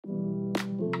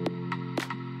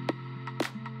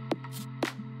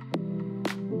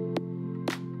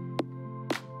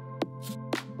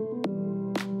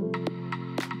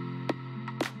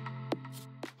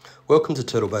Welcome to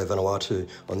Turtle Bay, Vanuatu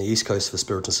on the East Coast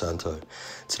of Santo.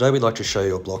 Today we'd like to show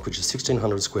you a block which is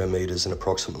 1,600 square metres and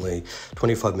approximately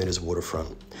 25 metres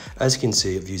waterfront. As you can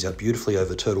see, it views out beautifully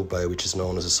over Turtle Bay, which is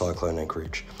known as a cyclone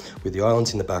anchorage, with the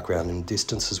islands in the background and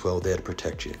distance as well there to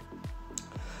protect you.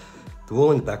 The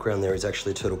wall in the background there is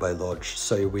actually Turtle Bay Lodge,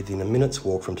 so you're within a minute's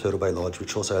walk from Turtle Bay Lodge,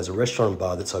 which also has a restaurant and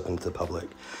bar that's open to the public.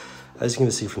 As you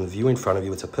can see from the view in front of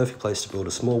you, it's a perfect place to build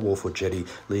a small wharf or jetty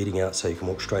leading out so you can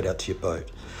walk straight out to your boat.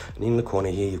 And in the corner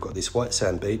here, you've got this white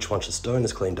sand beach. Once the stone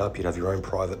is cleaned up, you'd have your own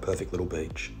private, perfect little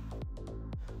beach.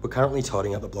 We're currently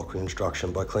tidying up the block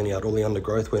construction by cleaning out all the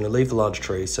undergrowth. We're going to leave the large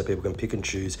trees so people can pick and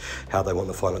choose how they want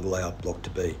the final layout block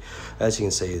to be. As you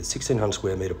can see, it's a 1,600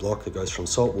 square metre block that goes from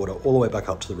saltwater all the way back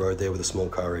up to the road there where the small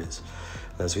car is.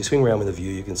 And as we swing around with the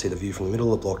view, you can see the view from the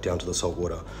middle of the block down to the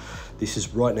saltwater. This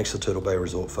is right next to Turtle Bay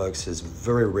Resort, folks. It's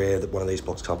very rare that one of these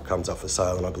blocks comes up for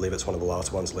sale, and I believe it's one of the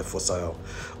last ones left for sale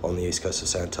on the East Coast of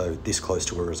Santo, this close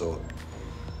to a resort.